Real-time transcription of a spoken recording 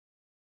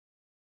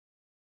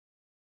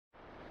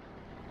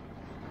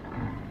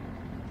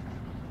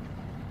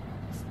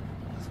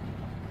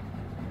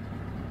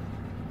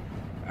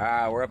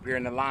We're up here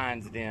in the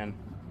lion's den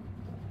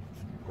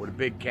where the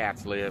big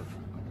cats live.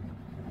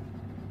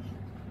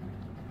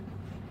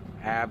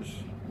 Abs,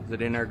 is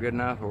it in there good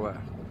enough or what?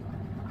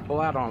 Pull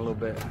out on a little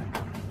bit.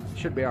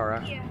 Should be all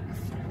right. Yeah.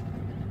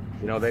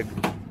 You know,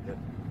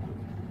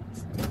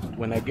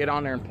 when they get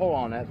on there and pull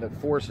on it, the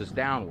force is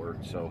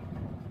downward, so.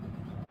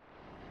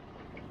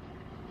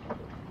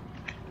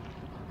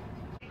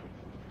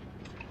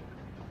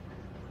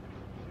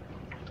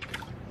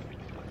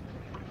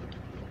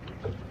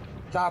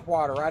 Top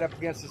water right up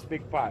against this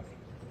big pipe.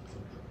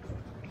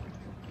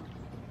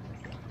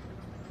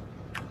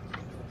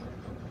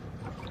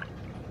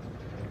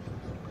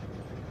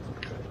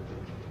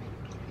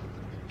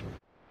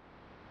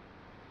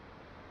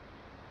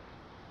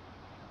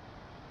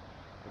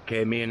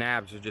 Okay, me and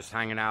Abs are just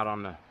hanging out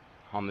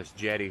on this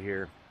jetty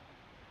here.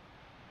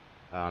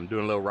 Doing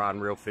a little rod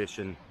and reel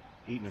fishing,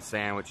 eating a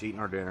sandwich, eating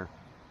our dinner,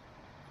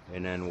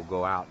 and then we'll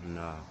go out and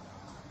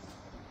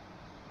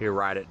here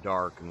right at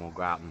dark, and we'll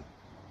go out and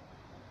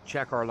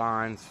check our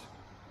lines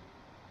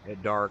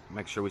at dark,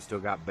 make sure we still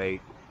got bait,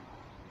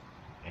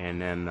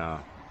 and then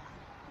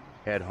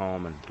head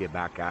home and get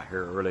back out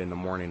here early in the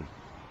morning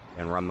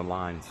and run the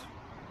lines.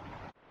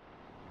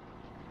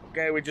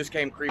 Okay, we just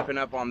came creeping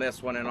up on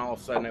this one and all of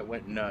a sudden it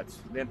went nuts.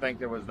 Didn't think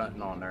there was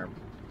nothing on there.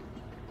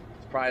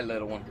 It's probably a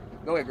little one.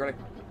 Go ahead, Grilly.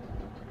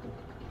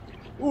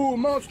 Ooh,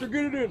 monster,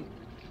 get it in.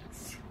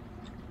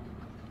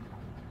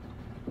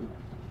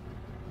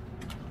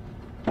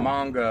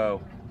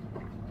 Mongo.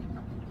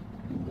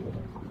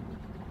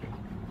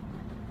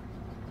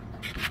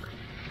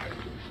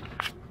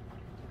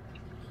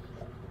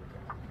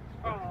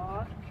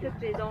 Aw, took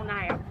his own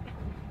eye out.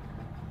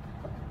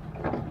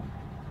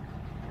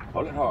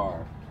 Pull it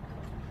hard.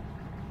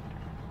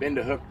 Bend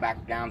the hook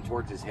back down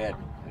towards his head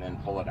and then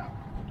pull it out.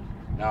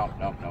 No,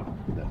 no, no.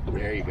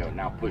 There you go.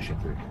 Now push it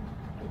through.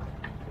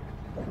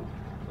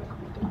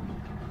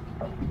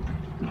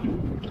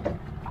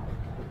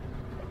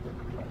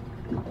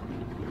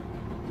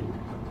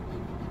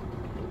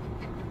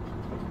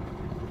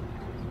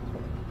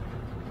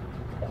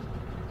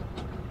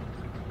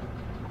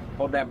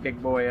 Hold that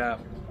big boy up.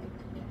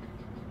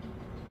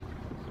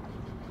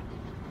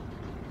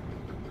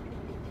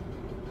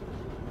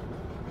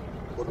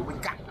 What do we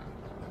got?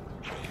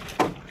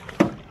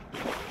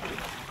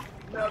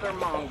 Another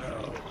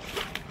mongo.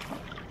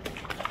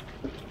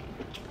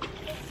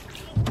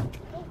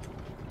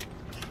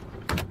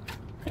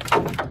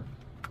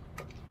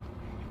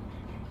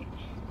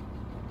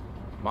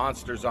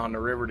 Monsters on the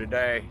river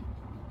today.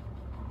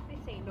 This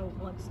ain't no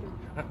monster.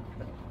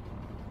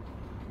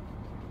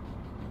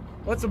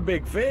 What's a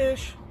big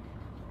fish?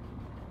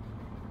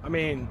 I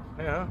mean,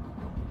 yeah,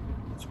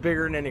 it's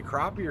bigger than any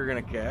crappie you're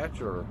gonna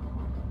catch or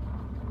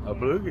a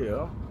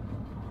bluegill.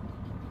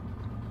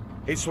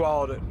 He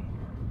swallowed it.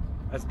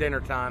 That's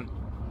dinner time.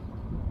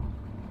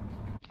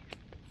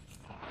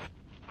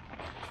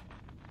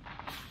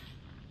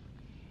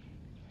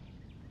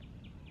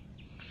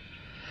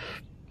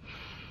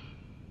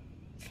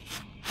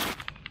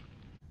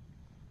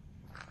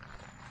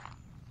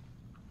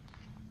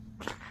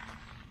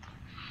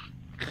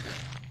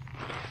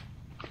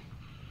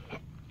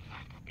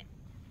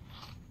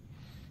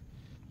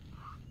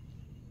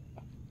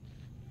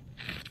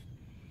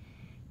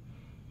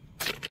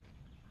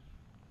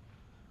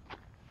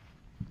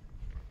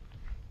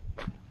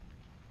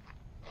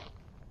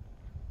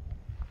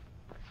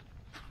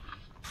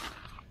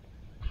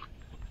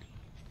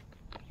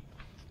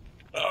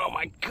 Oh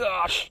my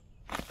gosh.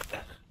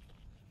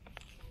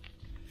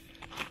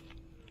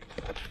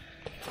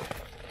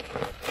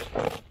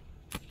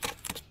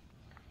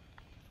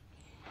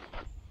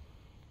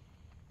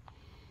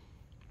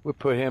 We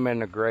put him in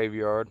the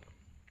graveyard.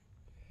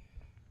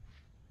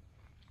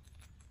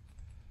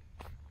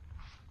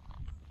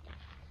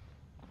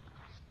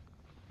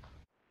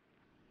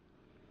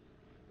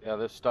 Yeah,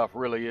 this stuff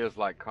really is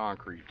like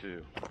concrete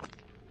too.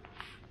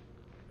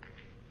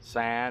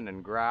 Sand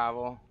and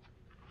gravel.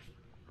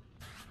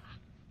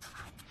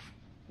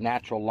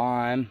 Natural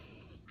lime.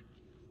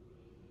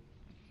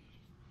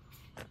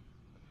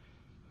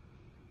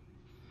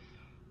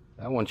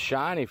 That one's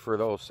shiny for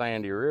the old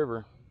sandy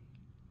river.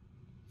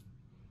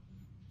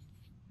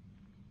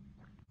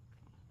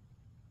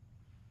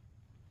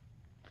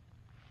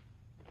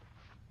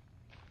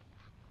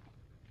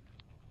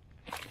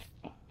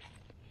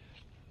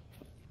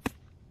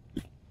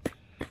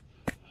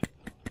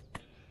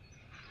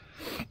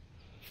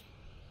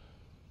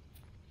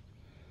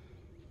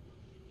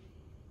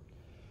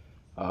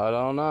 I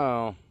don't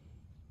know.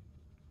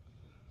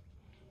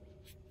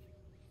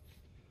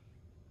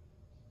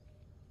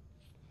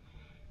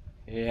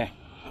 Yeah.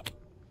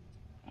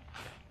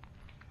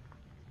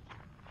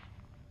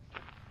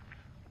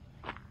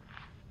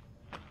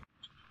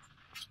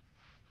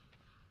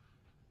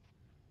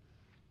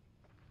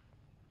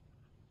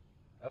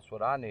 That's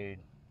what I need.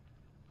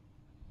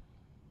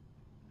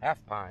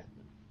 Half pint.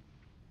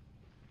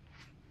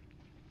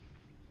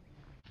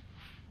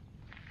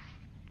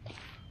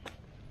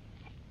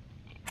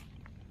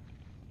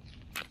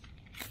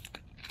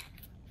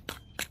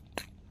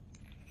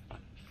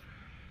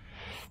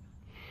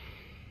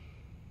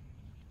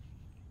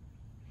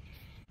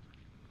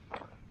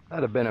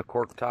 That'd have been a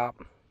cork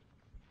top.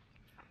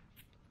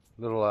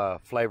 Little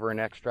flavoring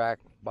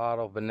extract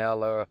bottle,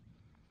 vanilla,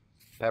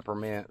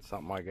 peppermint,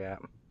 something like that.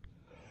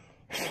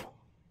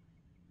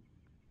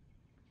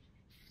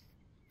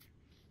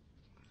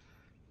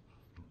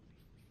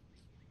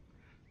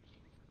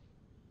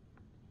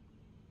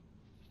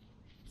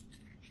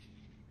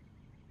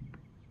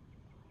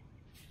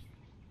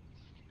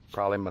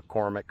 Probably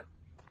McCormick.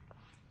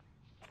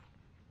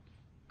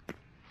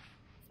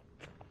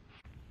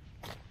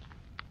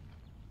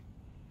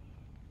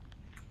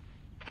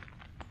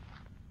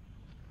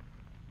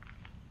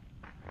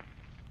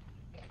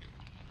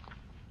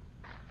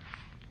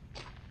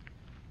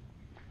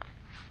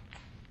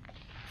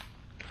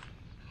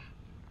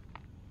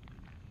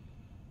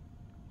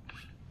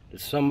 Did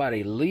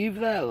somebody leave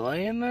that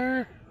laying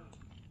there?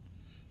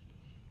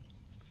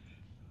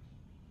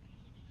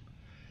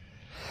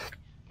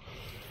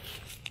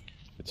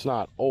 It's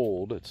not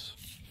old, it's...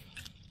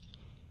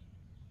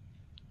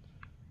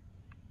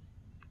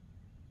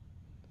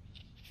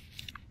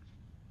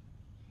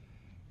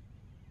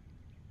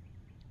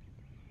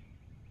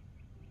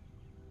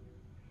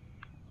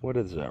 What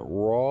is that,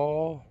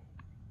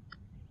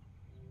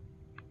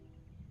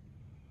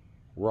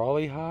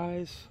 Raleigh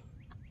highs?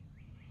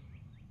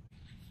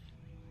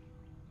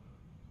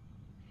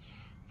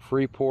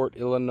 Freeport,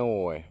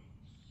 Illinois.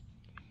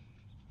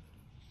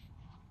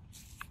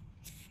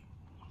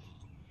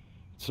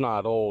 It's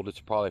not old,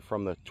 it's probably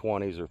from the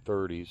 20s or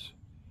 30s.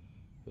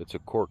 It's a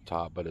cork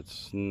top, but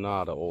it's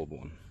not an old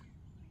one.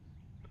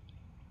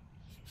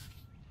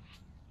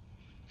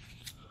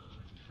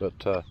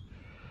 But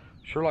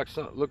sure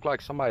looked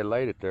like somebody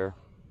laid it there.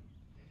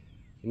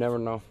 You never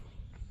know.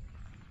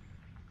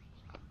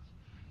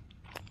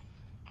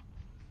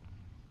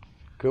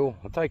 Cool,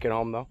 I'll take it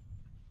home though.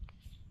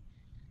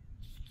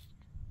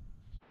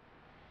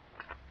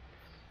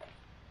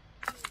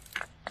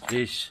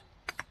 These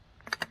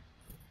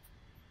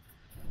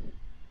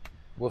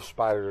wolf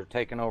spiders are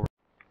taking over.